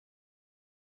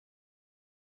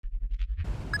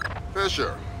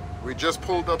Fisher, we just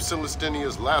pulled up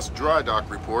Celestinia's last dry dock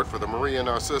report for the Maria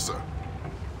Narcissa.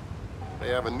 They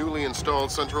have a newly installed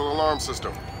central alarm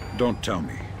system. Don't tell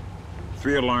me.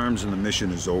 3 alarms and the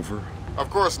mission is over? Of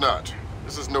course not.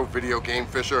 This is no video game,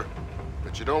 Fisher.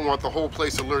 But you don't want the whole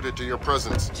place alerted to your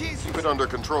presence. Keep it under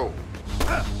control.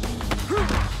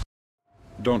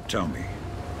 Don't tell me.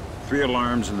 3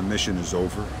 alarms and the mission is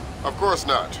over? Of course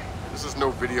not. This is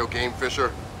no video game,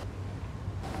 Fisher.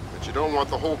 But you don't want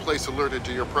the whole place alerted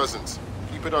to your presence.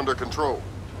 Keep it under control.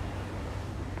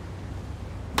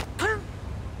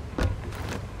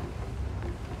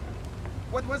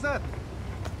 What was that?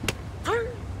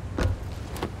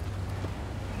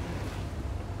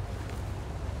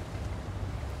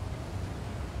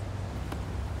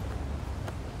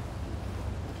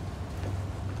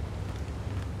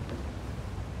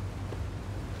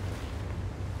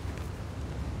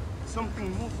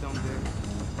 Something moved down there.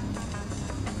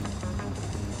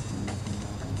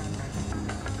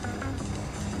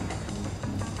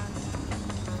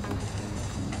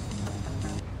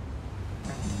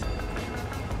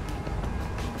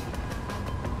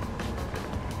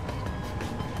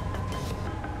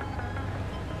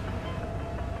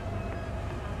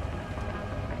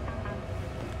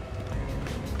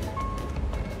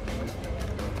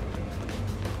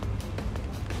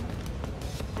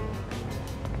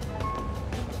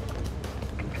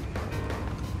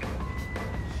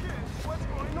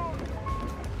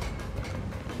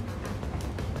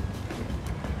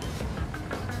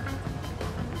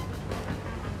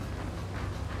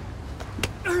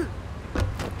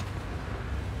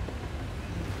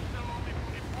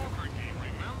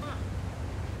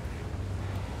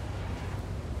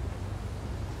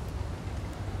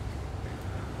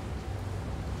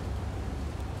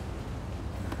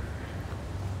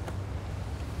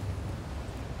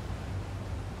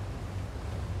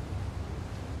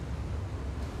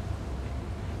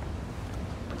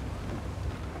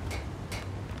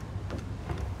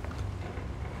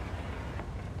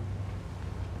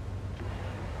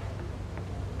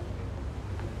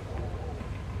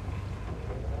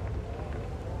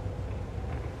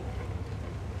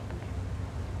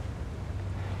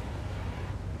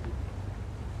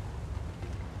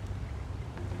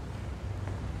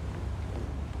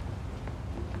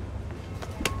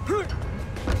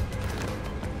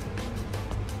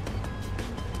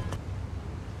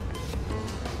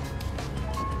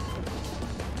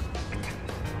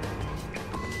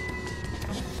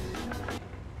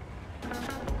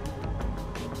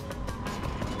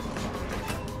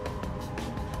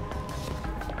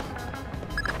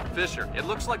 Fisher, it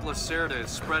looks like Lacerda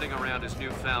is spreading around his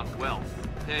newfound wealth,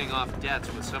 paying off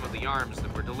debts with some of the arms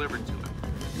that were delivered to him.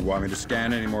 You want me to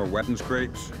scan any more weapons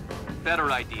crates?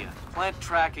 Better idea. Plant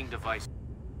tracking devices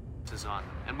on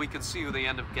them, and we can see who they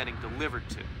end up getting delivered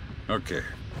to. Okay.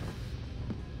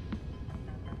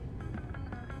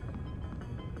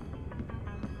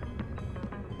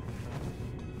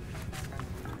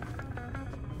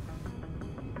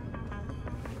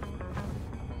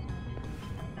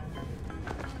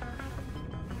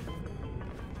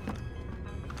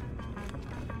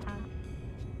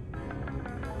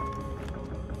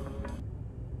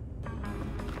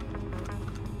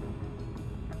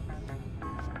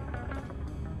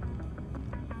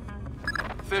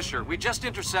 Fisher, we just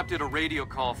intercepted a radio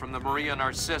call from the Maria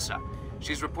Narcissa.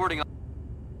 She's reporting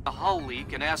a hull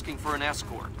leak and asking for an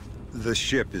escort. The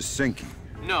ship is sinking.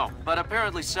 No, but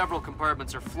apparently several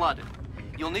compartments are flooded.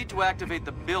 You'll need to activate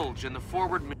the bilge in the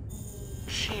forward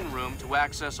machine room to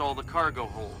access all the cargo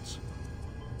holds.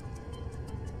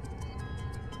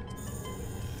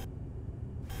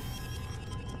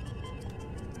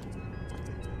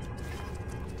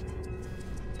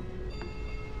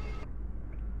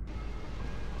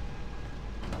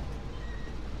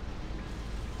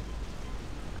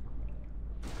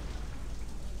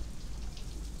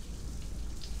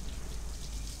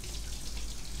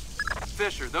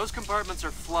 Fisher, those compartments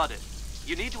are flooded.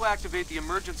 You need to activate the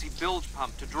emergency bilge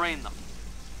pump to drain them.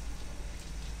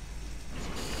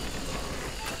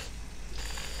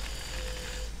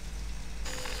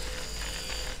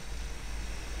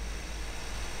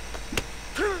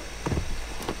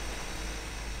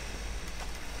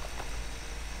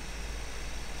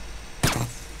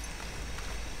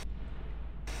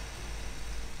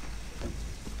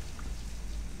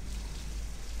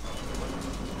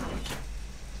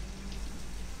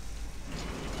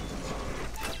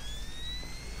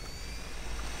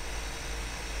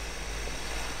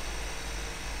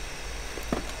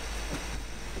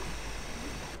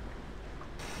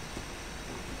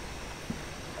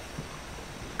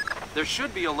 There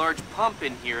should be a large pump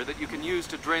in here that you can use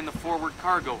to drain the forward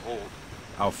cargo hold.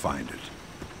 I'll find it.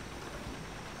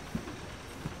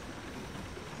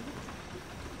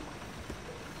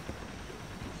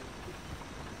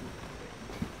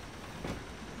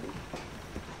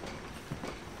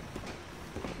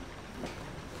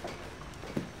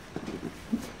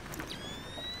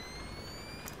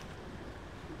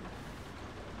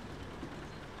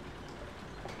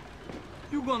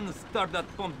 You gonna start that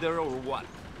pump there or what?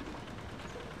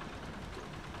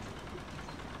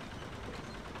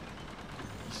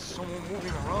 Is someone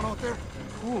moving around out there?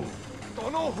 Who?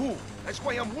 Don't know who. That's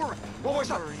why I'm worried. What was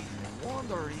that?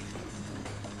 Wondering.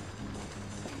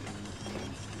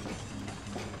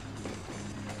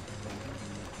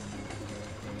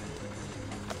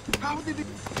 How did it...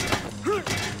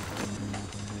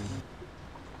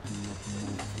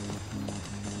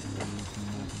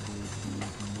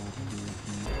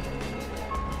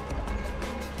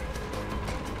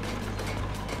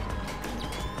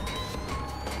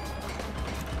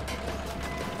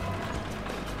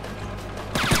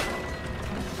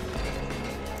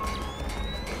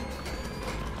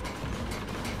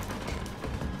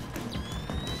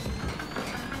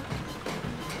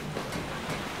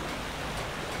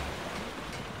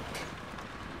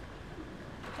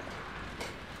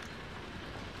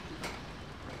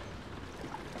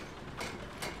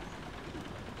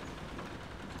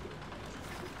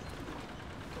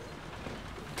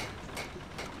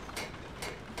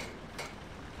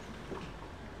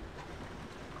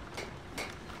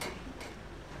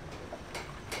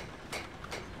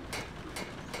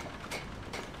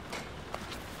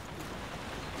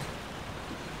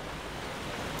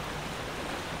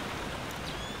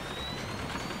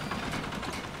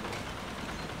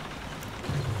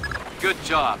 Good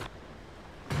job.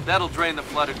 That'll drain the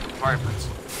flooded compartments.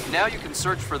 Now you can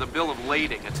search for the bill of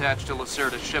lading attached to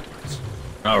Lacerda's shipments.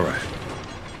 All right.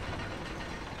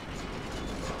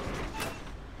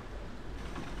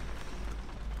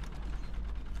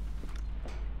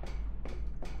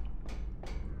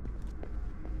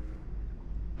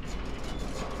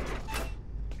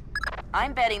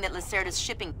 I'm betting that Lacerda's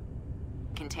shipping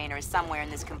container is somewhere in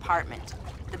this compartment.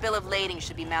 The bill of lading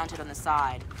should be mounted on the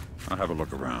side. I'll have a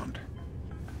look around.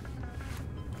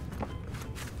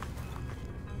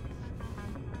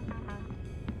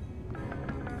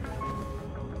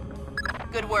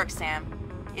 Good work, Sam.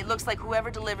 It looks like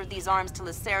whoever delivered these arms to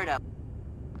Lacerda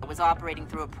was operating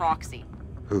through a proxy.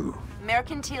 Who?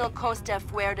 Mercantil Costa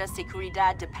Fuerza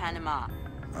Seguridad de Panama.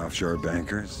 Offshore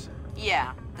bankers?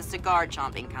 Yeah, the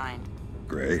cigar-chomping kind.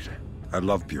 Great. I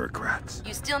love bureaucrats.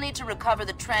 You still need to recover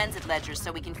the transit ledger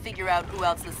so we can figure out who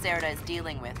else Lacerda is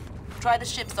dealing with. Try the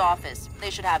ship's office. They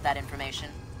should have that information.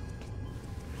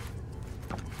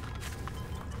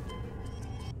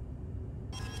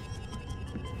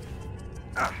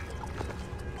 Ay.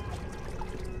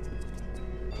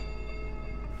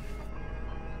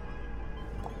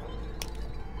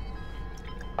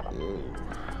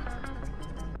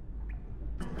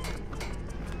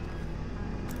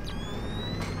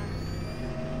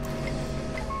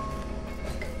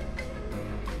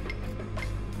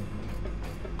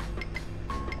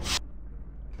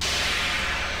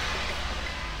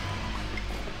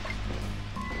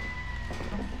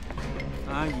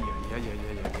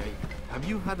 Have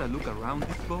you had a look around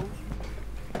this boat?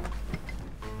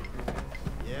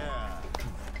 Yeah,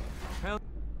 Tell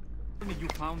me you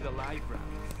found the live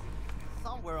rounds.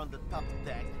 somewhere on the top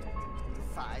deck, on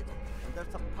the side, and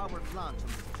there's a powered launch on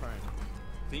the stern.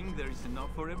 Think there is enough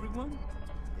for everyone?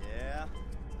 Yeah,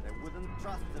 but I wouldn't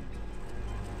trust them.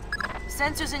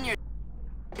 Sensors in your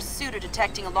suit are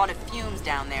detecting a lot of fumes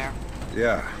down there.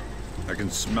 Yeah, I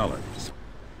can smell it.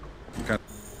 Some kind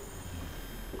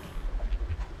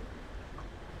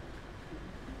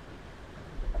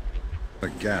a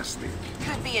gas leak.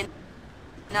 Could be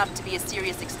enough to be a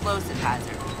serious explosive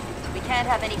hazard. We can't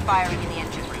have any firing in the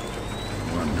engine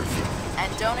room. Wonderful.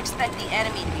 And don't expect the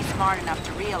enemy to be smart enough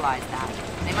to realize that.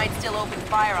 They might still open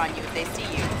fire on you if they see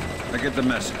you. I get the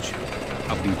message.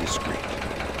 I'll be discreet.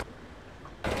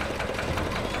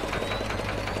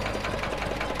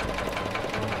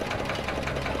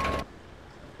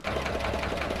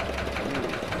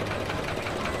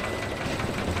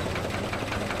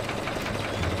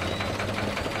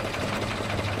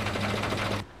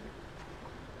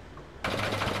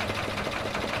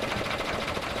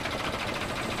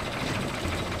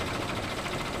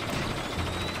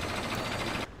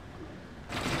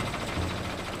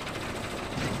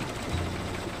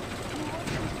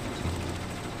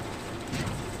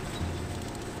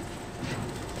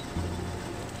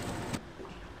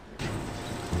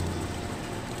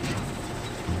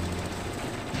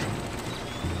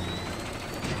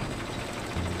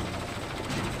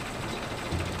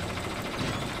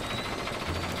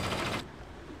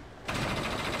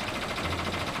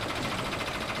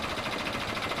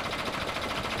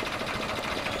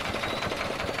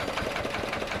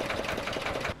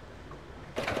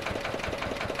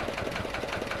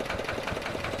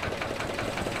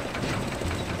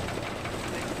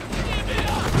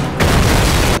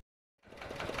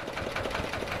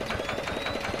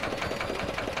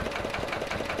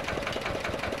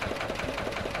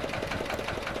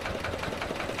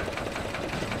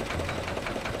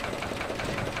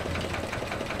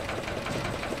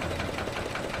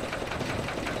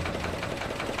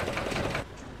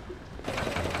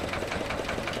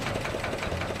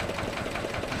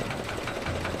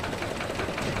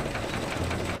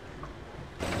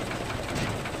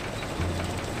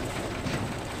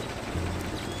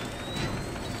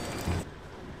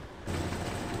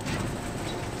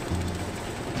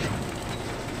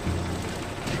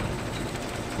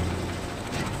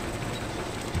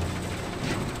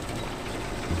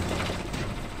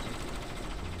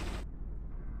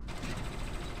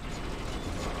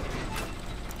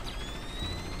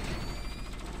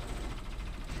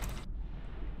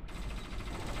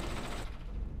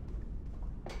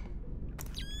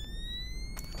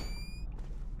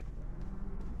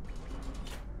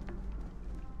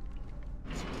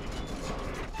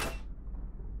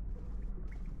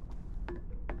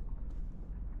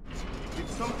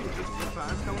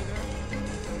 fast down there?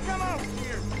 Come out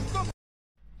here! Stop!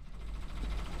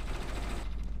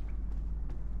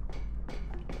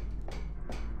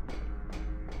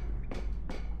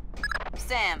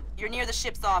 Sam, you're near the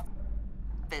ship's office.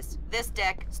 This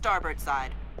deck, starboard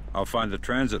side. I'll find the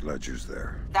transit ledgers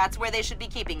there. That's where they should be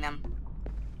keeping them.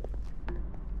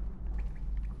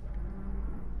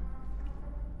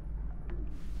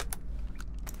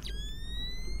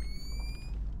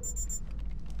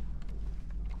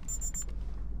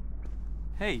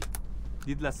 Hey,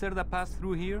 did Lacerda pass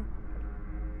through here?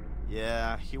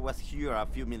 Yeah, he was here a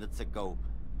few minutes ago,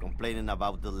 complaining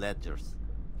about the ledgers.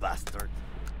 Bastard.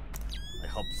 I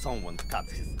hope someone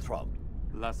cuts his throat.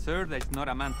 Lacerda is not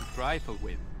a man to trifle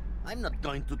with. I'm not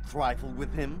going to trifle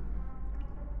with him.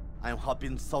 I'm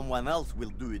hoping someone else will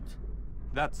do it.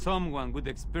 That someone would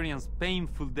experience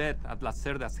painful death at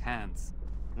Lacerda's hands.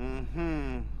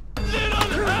 Mm-hmm.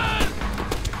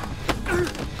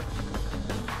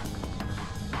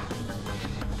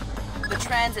 The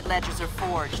transit ledgers are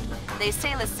forged. They say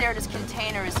Lacerda's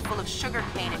container is full of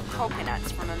sugarcane and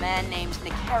coconuts from a man named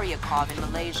Nikaryakov in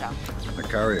Malaysia.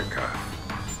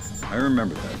 Nikaryakov. I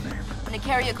remember that name.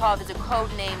 Nikaryakov is a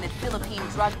code name that Philippine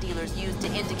drug dealers use to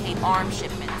indicate arms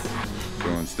shipments. So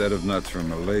instead of nuts from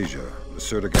Malaysia,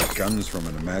 Lacerda got guns from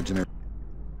an imaginary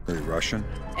Russian?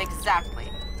 Exactly.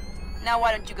 Now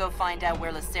why don't you go find out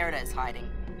where Lacerda is hiding?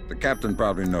 The captain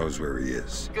probably knows where he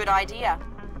is. Good idea.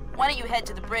 Why don't you head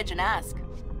to the bridge and ask?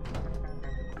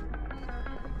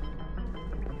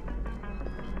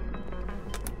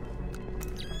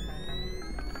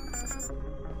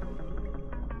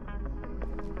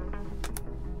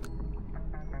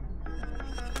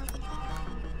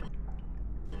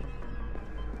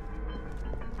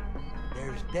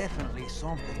 There's definitely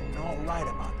something not right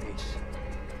about this.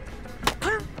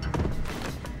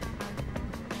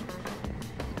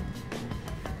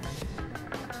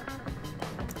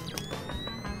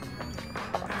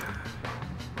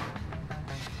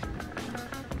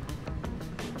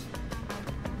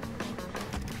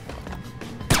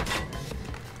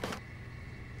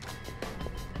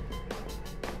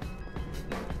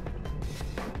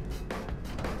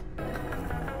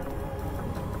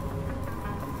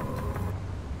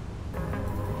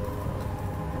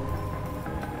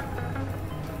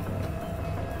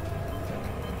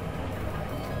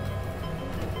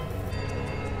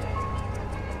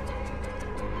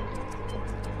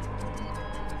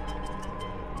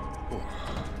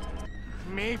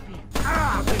 Maybe.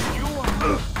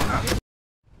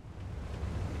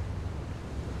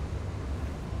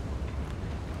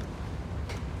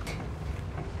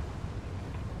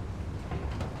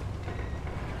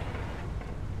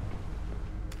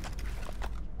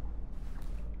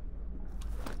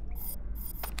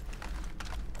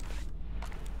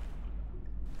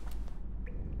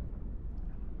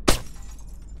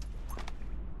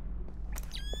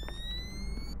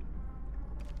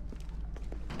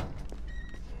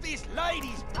 This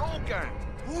lady's broken.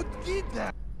 Who did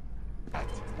that?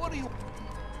 What do you...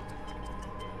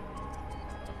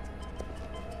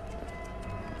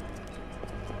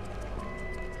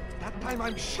 That time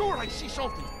I'm sure I see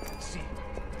something. See.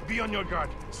 Be on your guard.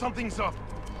 Something's up.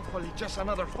 Hopefully just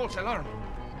another false alarm.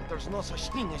 But there's no such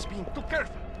thing as being too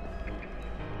careful.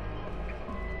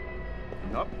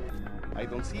 Nope. I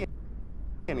don't see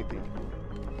anything.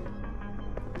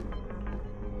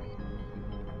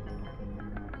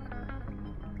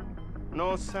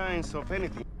 No signs of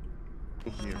anything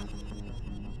here.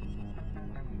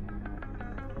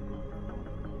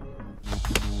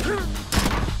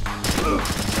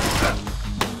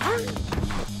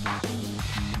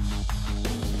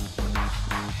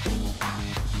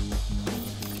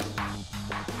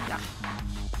 Yeah.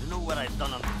 You know what I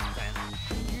don't understand?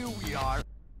 Here we are,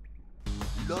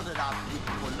 loaded up with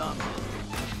Columbus.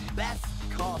 Best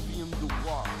coffee in the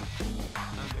world.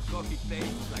 And the coffee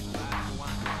tastes like bad wine.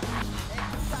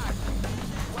 Exactly.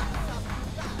 What's up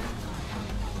with that?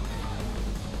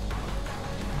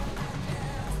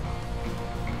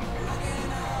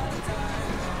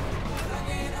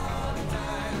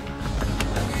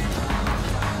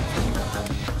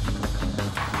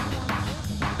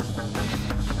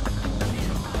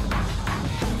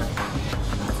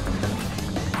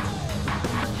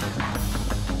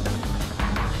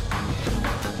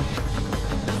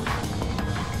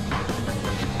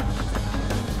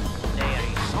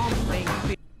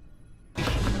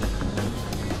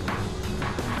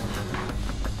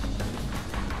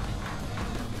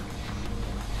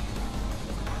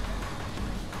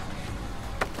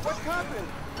 What happened?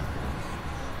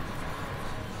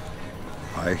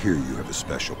 I hear you have a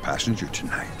special passenger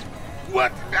tonight.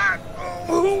 What?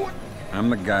 Who? I'm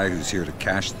the guy who's here to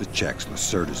cash the checks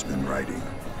Lacerda's been writing.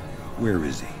 Where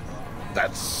is he?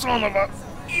 That son of a...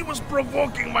 He was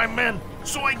provoking my men,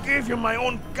 so I gave him my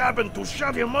own cabin to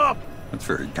shut him up. That's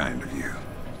very kind of you.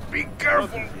 Be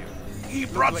careful. He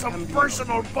brought some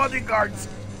personal bodyguards.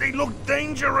 They look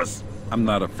dangerous. I'm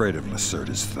not afraid of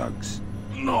Lacerda's thugs.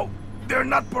 No, they're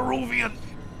not Peruvian.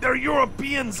 They're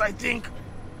Europeans, I think.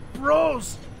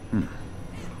 Bros.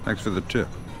 Thanks for the tip.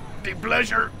 The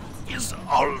pleasure is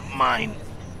all mine.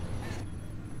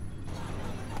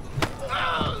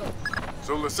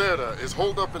 So Lacerda is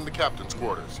holed up in the captain's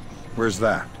quarters. Where's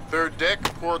that? Third deck,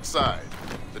 port side.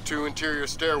 The 2 interior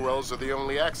stairwells are the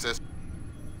only access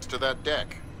to that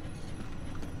deck.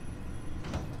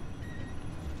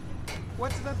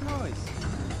 What's that noise?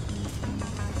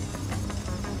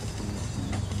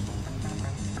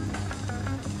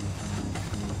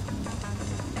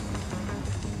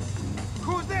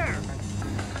 Who's there?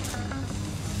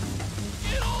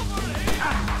 Get over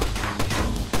here!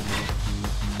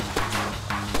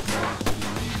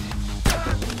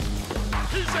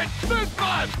 He's a big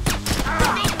man!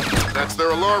 That's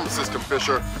their alarm system,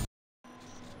 Fisher.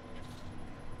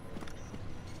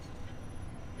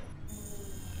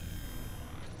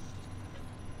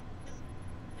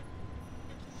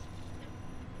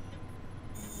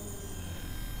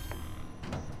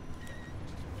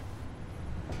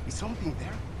 Is something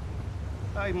there?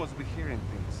 I must be hearing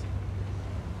things.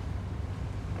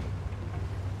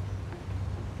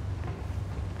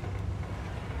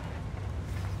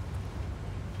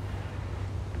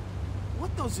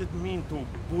 What does it mean to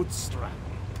bootstrap?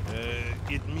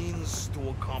 It means to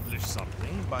accomplish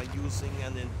something by using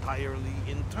an entirely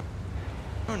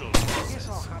internal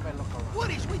process. Have a look around. What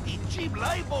is with the cheap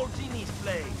libels in this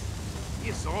place?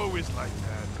 It's always like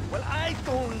that. Well, I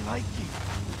don't like it.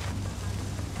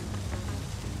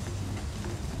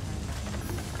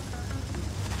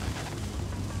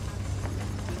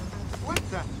 What's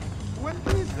that? What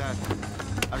is that?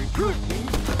 A recruit,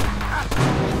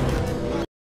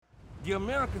 The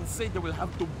Americans say they will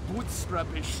have to bootstrap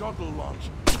a shuttle launch.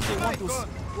 They My want to... God,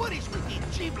 what is with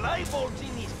the cheap libels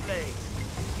in this place?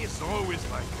 It's always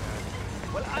like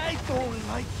that. Well, I don't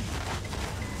like it.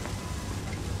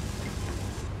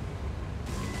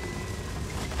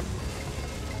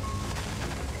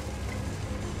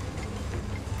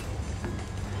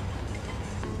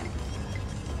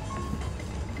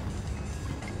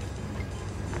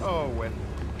 Oh, well.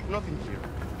 Nothing here.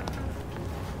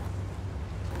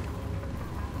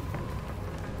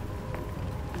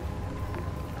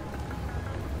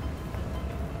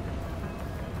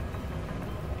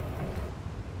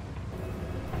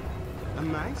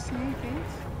 Am I seeing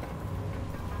things?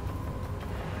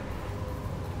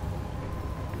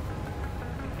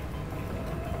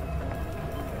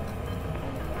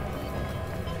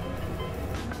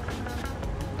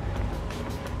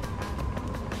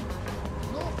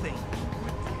 Nothing.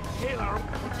 Hell,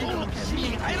 don't look at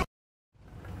me. I don't...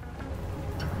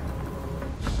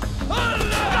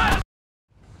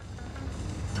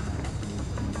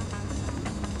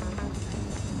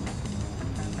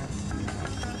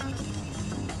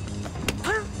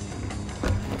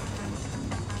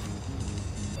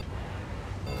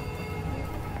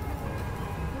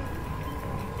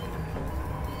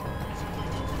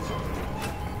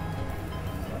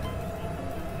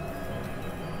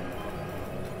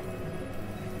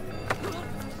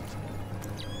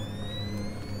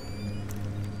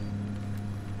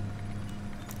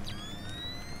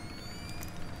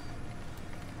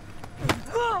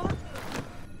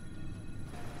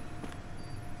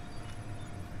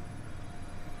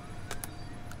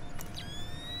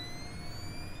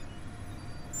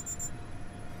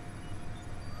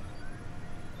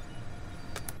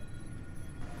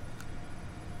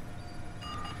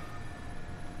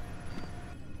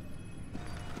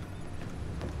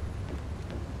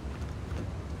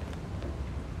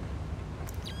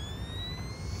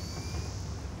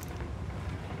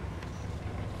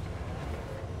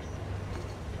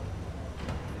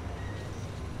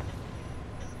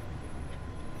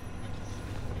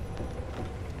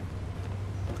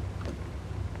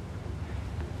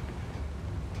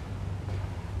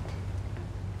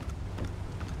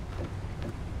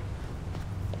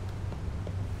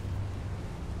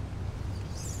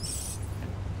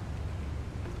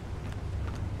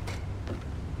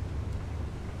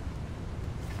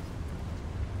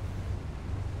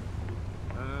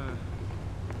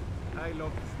 I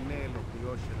love the smell of the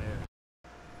ocean air.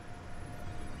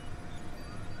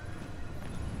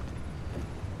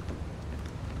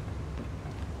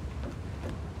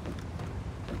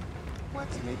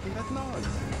 What's making that noise?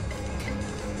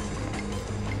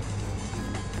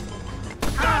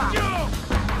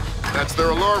 That's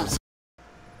their alarm.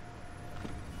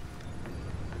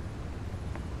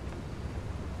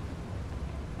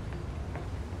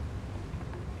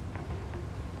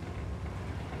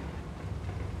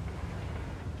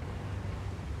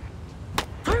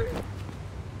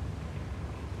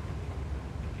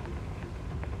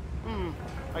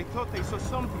 I thought they saw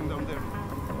something down there.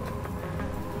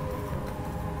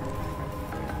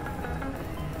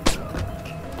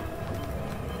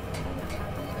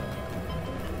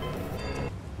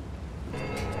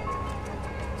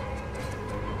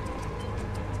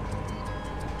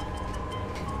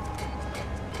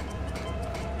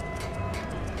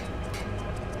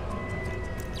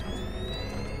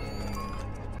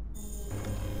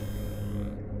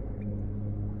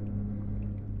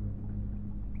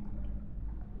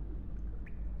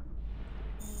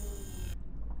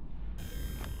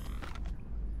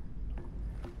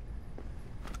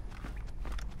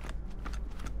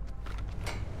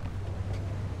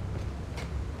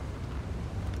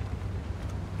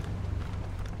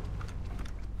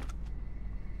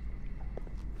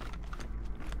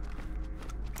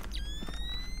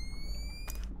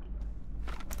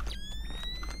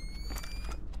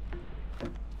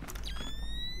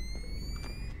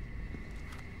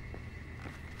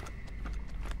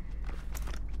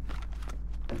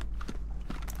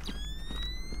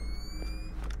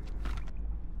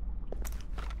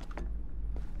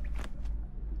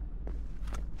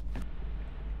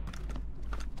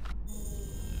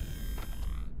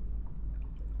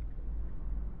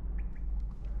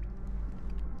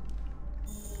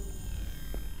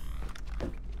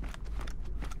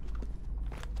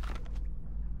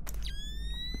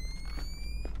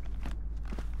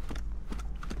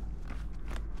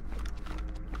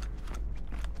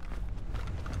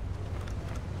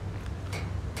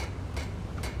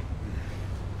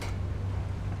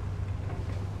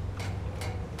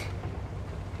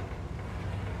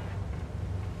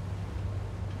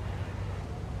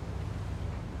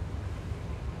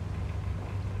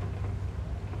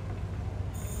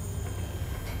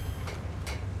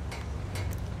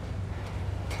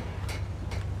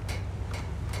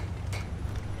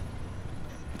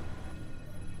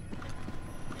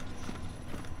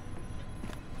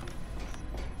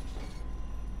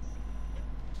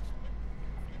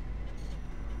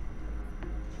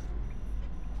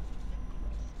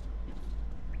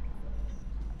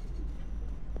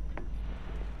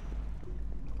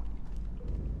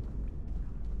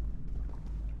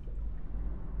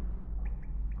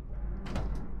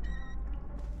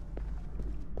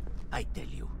 I tell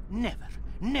you,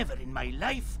 never in my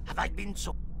life have I been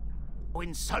so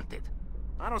insulted.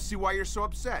 I don't see why you're so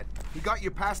upset. He got you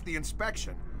past the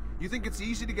inspection. You think it's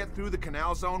easy to get through the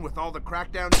canal zone with all the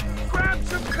crackdowns? Grab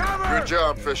some cover! Good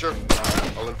job, Fisher.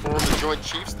 I'll inform the Joint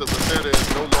Chiefs that Lacerda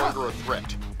is no longer a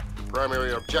threat.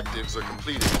 Primary objectives are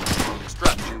completed. We'll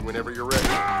extract you whenever you're ready.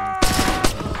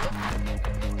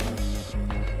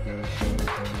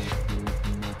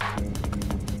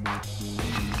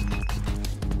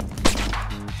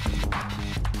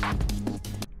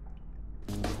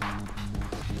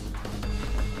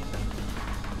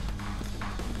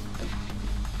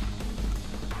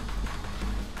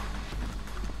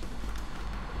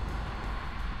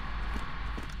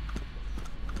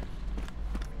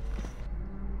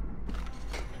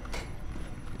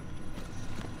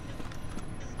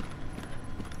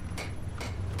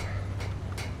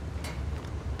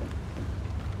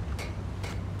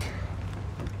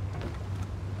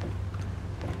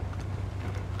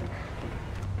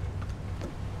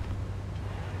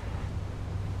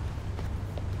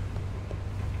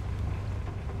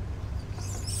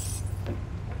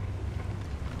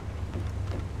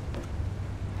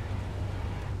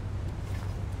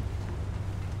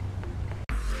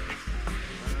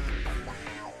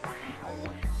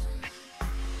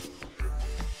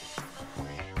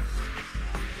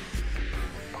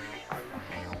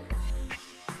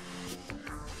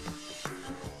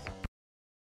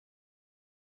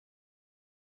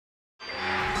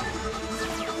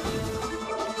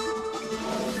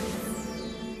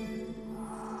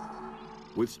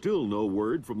 With still no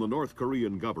word from the North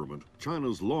Korean government,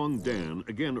 China's Long Dan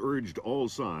again urged all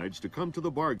sides to come to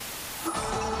the bargain.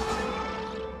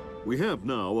 We have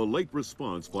now a late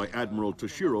response by Admiral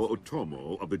Toshiro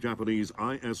Otomo of the Japanese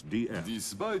ISDF.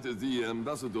 Despite the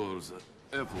ambassador's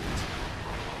efforts,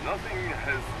 nothing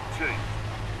has changed.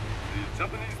 The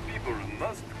Japanese people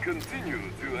must continue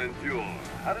to endure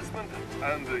harassment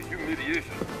and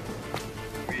humiliation.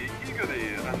 We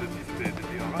eagerly anticipate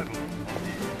the arrival of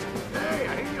the... Hey,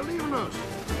 I hear you leaving us.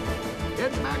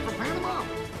 Heading back for Panama?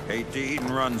 Hate to eat and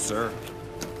run, sir.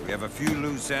 We We have a few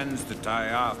loose ends to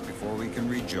tie off before we can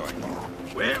rejoin you.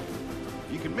 Well,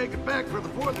 you can make it back for the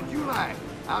 4th of July.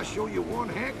 I'll show you one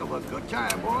heck of a good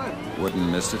time, boy.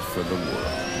 Wouldn't miss it for the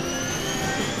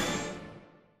world.